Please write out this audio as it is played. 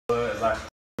like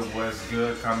was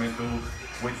good coming through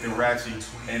with the ratchet,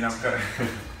 and I'm cutting.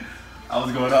 I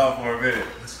was going off for a minute.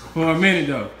 For a minute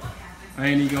though. I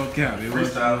ain't even gonna count. It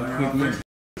was a quick minute.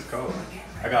 It's cold.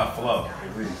 I got flow,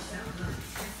 at least.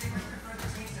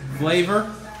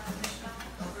 Flavor,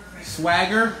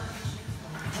 swagger,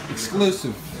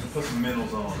 exclusive. Put some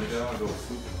minerals on, nigga. I wanna go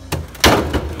stupid.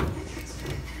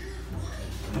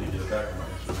 I need to get back on my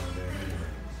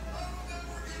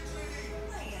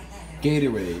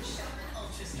Gatorade.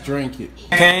 Drink it.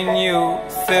 Can you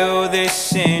feel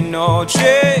this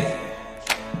energy?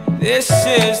 This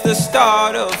is the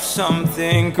start of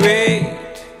something great.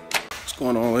 What's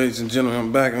going on, ladies and gentlemen?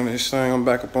 I'm back on this thing. I'm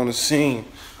back up on the scene.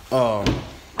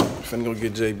 Finna go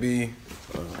get JB.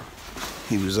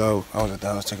 He was out. I was at the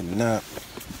house taking a nap.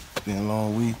 It's been a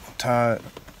long week. I'm tired.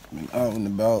 Been out and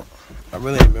about. I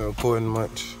really ain't been recording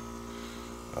much.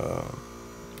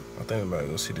 I'm thinking about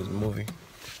go see this movie.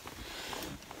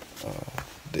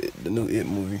 The new It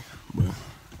movie. But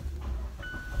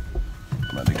I'm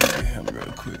about to get him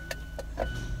real quick.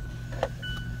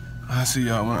 I'll see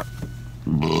y'all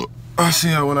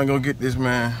when I go get this,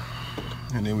 man.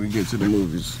 And then we get to the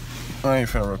movies. I ain't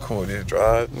finna record this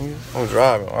drive. I'm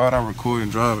driving. Why would I record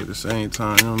and drive at the same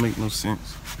time? It don't make no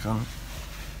sense. You feel me?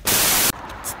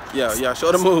 Yeah,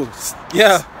 show the moves.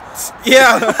 Yeah.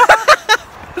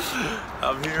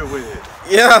 I'm here with it.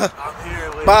 Yeah. I'm here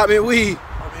with it. Bobby Wee.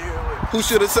 I'm here with it. Who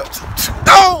should have?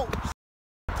 No!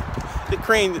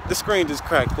 The screen just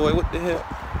cracked, boy. What the hell?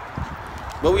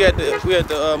 But we at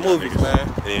the movies, man.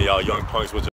 And then y'all young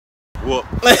punks with your whoop.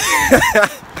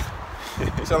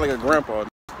 You sound like a grandpa.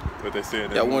 What they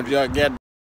said. That one y'all got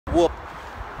whoop.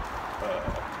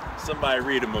 Somebody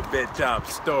read him a bedtime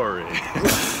story.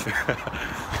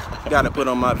 Gotta put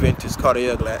on my vintage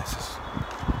Cartier glasses.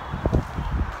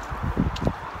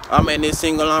 I'm in this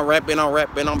single, I'm rapping,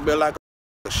 I'm built like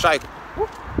a shike.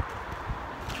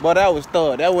 But that was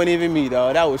thug. That wasn't even me,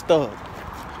 dog. That was thug.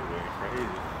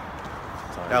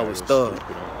 That was thug.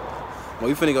 Well,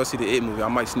 we finna go see the It movie. I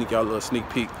might sneak y'all a little sneak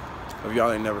peek if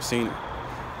y'all ain't never seen it.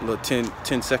 A little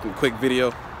 10-second quick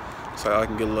video so I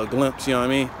can get a little glimpse, you know what I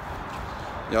mean?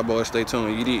 Y'all boys stay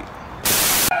tuned, you did.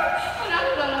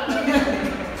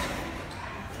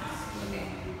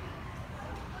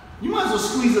 You might as well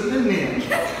squeeze up in there,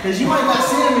 because you might not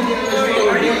see him again.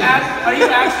 Are you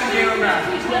actually Jaylen Brown?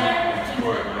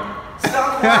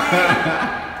 Stop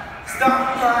lying!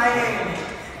 Stop lying!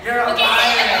 You're a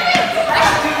liar!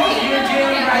 You're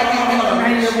Jaylen Brown.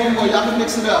 One more, y'all can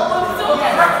mix it up.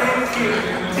 Thank you.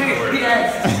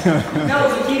 Yes. No,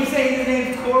 he keeps saying his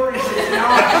name's Corey. Now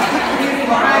he's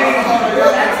lying.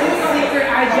 That's his secret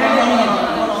identity.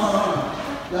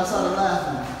 Y'all started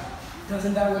laughing.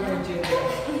 Doesn't that look like Jaylen?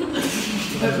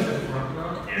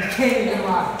 He can't even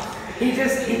lie. He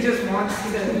just wants to.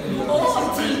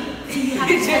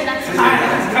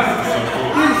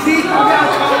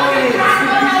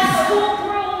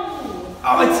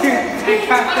 Oh, dude,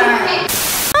 cut that.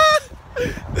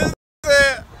 This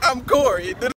said, I'm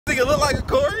Corey. Did the nigga look like a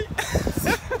Corey?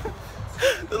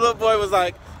 The little boy was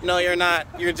like, no, you're not.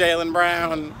 You're Jaylen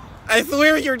Brown. I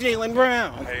swear you're Jaylen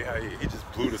Brown. Hey, he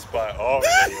just blew the spot off.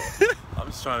 I'm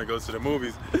just trying to go to the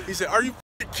movies. He said, are you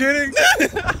kidding?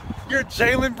 You're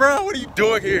Jaylen Brown? What are you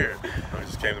doing here? I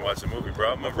just came to watch a movie,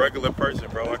 bro. I'm a regular person,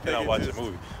 bro. I cannot watch a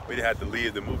movie. We had to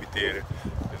leave the movie theater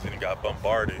because then it got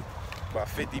bombarded. About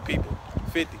 50 people.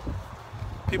 50.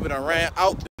 People done ran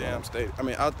out the damn stadium. I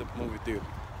mean, out the movie theater.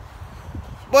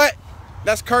 But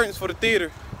that's curtains for the theater.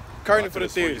 Curtain for the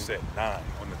theater. You said 9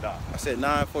 on the dot. I said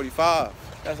 9:45.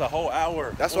 That's a whole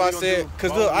hour. That's why I said,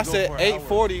 cause look, I said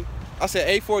 8:40. I said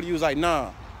 8:40. You was like,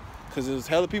 nah, cause there was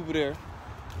hella people there,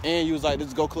 and you was like,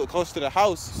 let's go close to the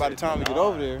house by the time we get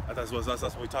over there. I thought that's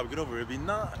when we time we get over. It'd be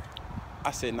 9.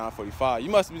 I said 9:45.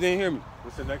 You must didn't hear me.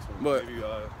 What's the next one? But maybe,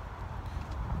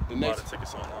 the next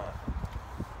tickets online.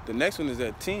 The next one is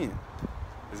at 10.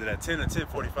 Is it at 10 or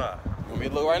 10:45? Want me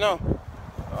to look right now?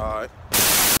 All right.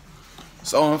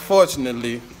 So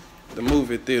unfortunately, the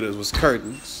movie theaters was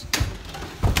curtains.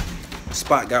 The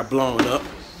spot got blown up.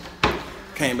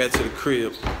 Came back to the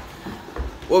crib.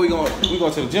 Where we going? We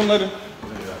going to the gym later?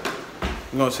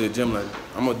 We going to the gym later.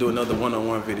 I'm gonna do another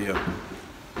one-on-one video.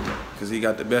 Cause he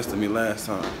got the best of me last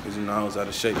time. Cause you know I was out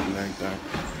of shape and everything.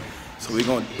 So we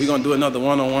gonna do another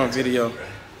one-on-one video.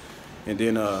 And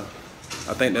then I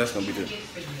think that's gonna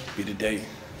be the day.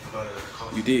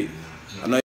 You did. I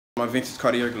know you my vintage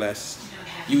Cartier glasses.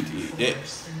 You did. Yeah.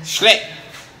 Schleck.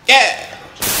 Yeah.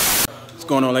 What's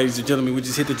going on, ladies and gentlemen? We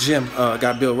just hit the gym.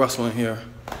 Got Bill Russell in here.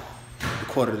 The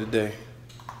quarter of the day.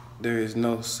 There is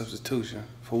no substitution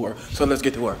for work. So let's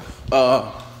get to work.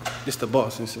 This the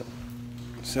boss himself.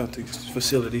 Celtics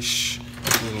facility. Shh. You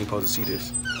ain't even supposed to see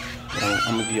this.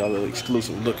 I'm gonna give y'all a little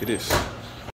exclusive look at this.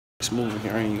 This movie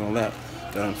here, I ain't gonna lie.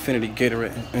 The Infinity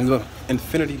Gatorade. And look,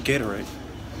 Infinity Gatorade.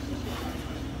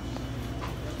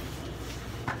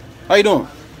 How you doing?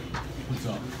 What's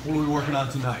up? What are we working on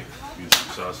tonight? Use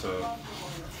some salsa,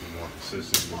 be more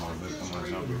consistent, be more lift, more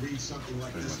jumper. Pretty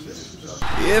much it.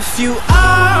 If you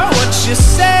are what you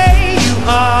say you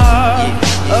are,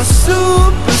 a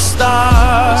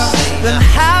superstar, then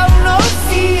have no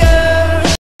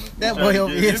fear. That boy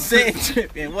over here saying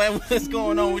tripping. What's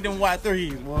going on with them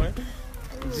Y3s, boy?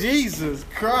 Jesus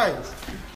Christ.